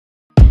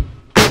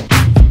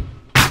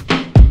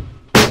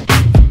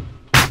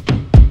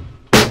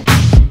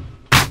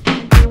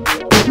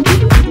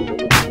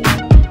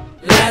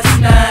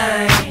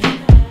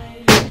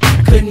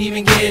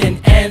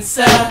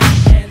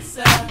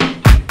answer.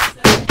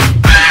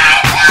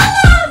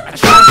 I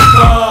tried to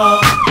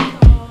fall,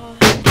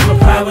 but my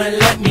pride wouldn't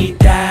let me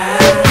die.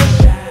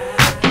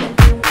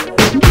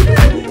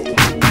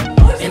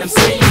 And I'm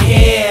sitting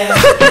here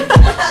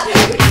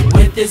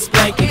with this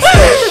blank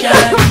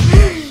expression,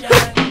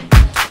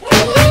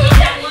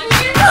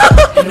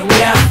 and the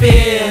way I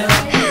feel.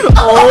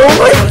 Oh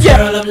my God!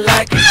 Girl, I'm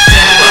like a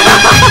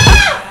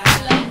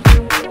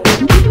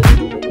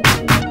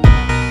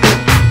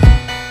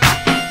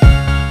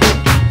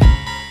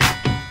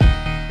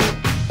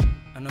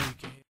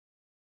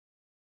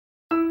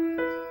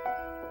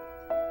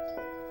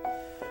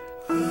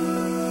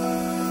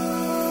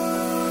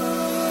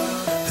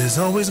There's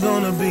always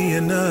gonna be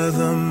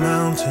another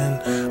mountain.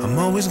 I'm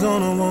always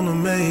gonna wanna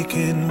make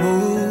it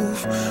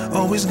move.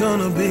 Always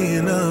gonna be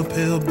an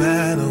uphill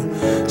battle.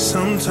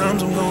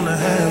 Sometimes I'm gonna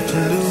have to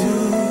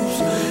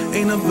lose.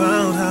 Ain't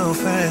about how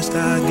fast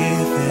I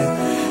get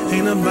there.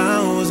 Ain't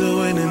about what's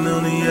waiting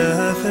on the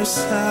other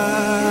side.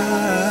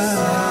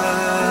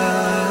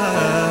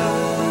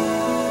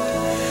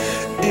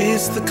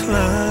 It's the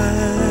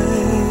climb.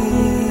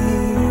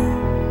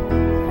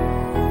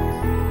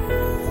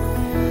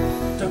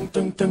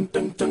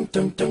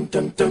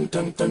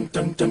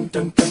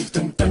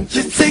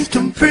 You think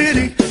I'm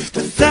pretty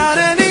without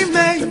any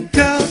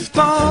makeup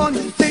on.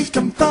 You think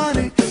I'm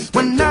funny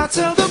when I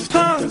tell the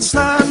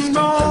punchline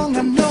wrong.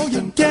 I know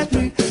you get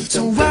me,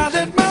 so I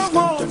let my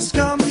walls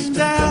come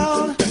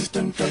down,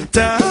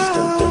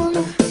 down.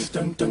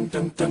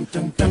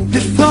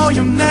 Before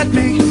you met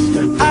me,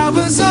 I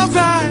was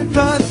alright,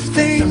 but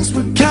things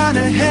were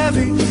kinda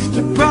heavy.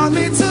 You brought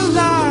me to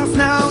life.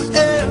 Now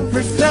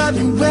every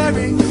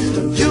February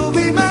you'll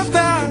be my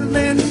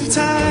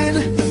Valentine.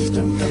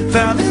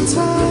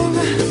 Valentine,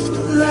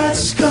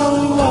 let's go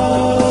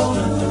all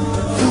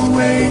the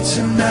way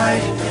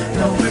tonight.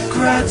 No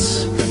regrets,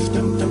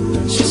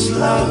 just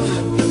love.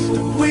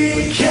 We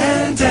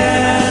can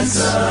dance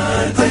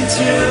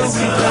until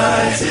we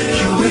die.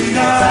 You and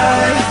I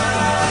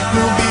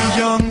will be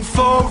young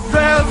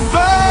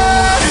forever.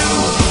 You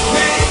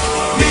make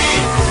me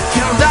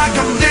feel like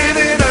I'm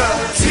living a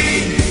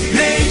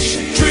teenage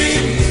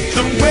dream.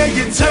 The way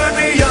you turn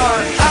me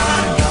on, I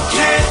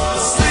can't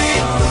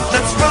sleep.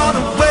 Let's run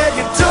away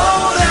and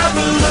don't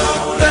ever look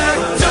back.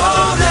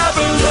 Don't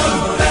ever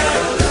look back.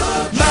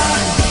 My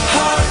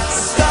heart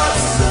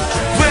stops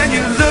when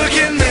you look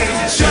at me.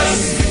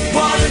 Just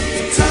one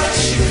touch.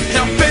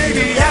 Now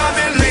baby, I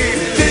believe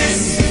this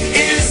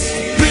is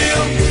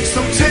real. So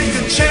take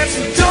a chance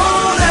and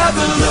don't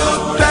ever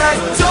look back.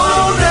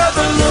 Don't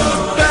ever look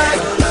back.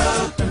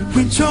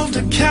 We drove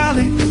to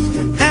Cali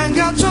and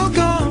got drunk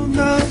on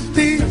the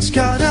beach.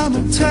 Got a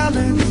motel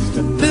and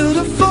built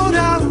a fort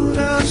out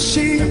of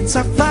sheets.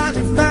 I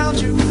finally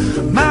found you,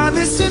 my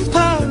missing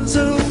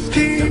puzzle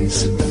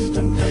piece.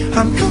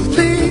 I'm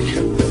complete.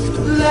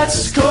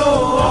 Let's go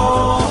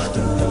all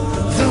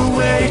the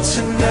way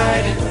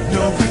tonight.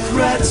 No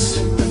regrets,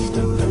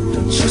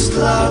 just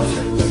love.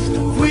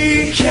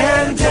 We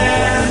can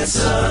dance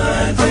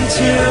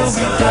until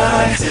we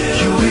die.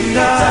 You and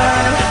I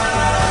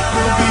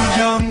will be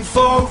young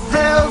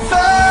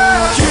forever.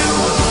 You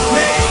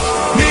make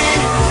me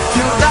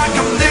feel like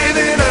I'm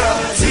living a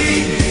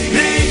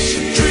teenage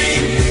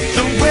dream.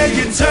 The way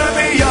you turn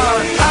me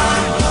on, I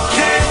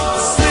can't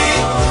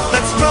sleep.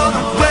 Let's run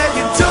away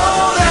and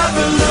don't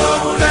ever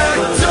look back.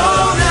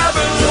 Don't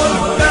ever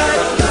look back.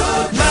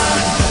 My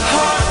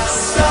heart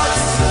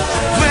stops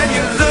when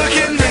you look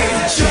at me.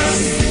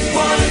 Just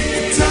one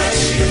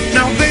touch.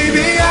 Now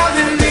baby, I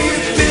believe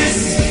this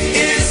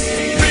is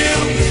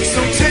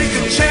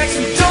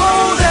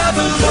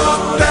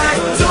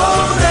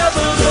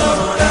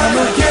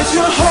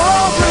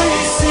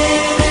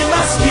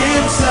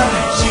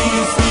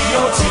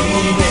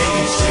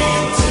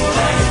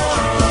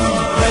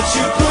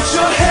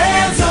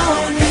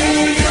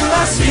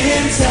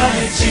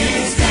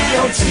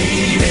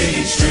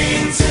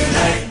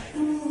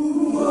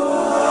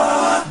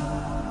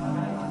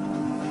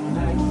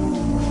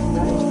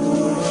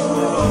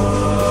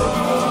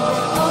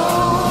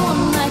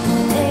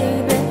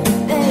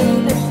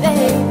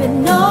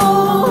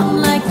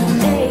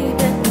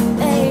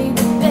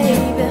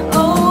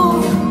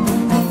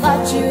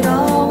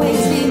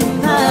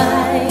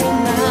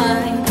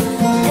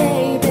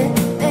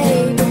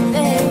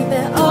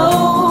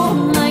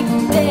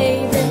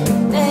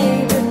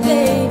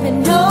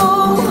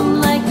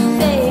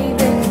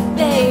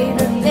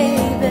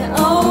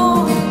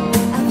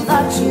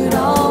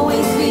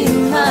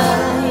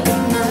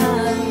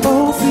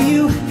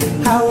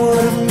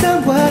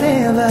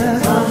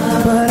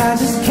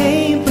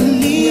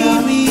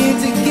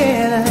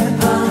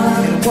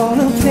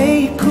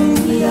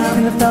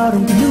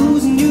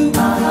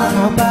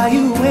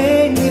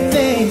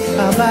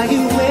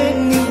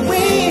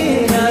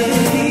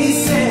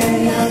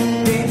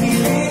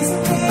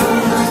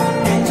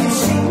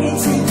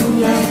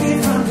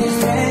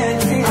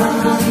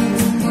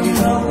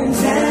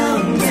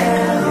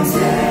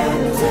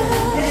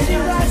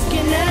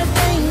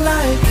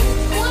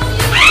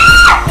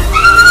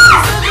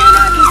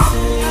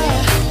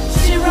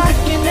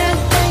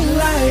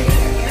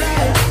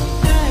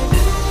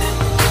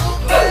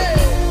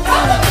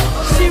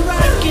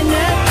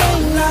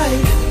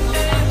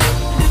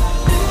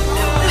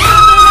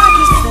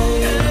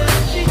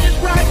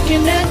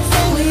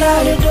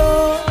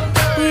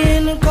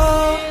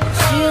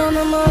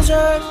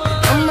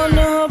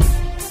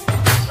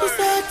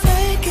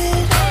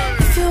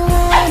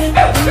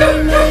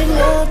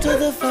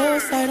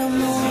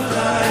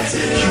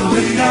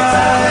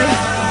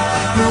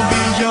will be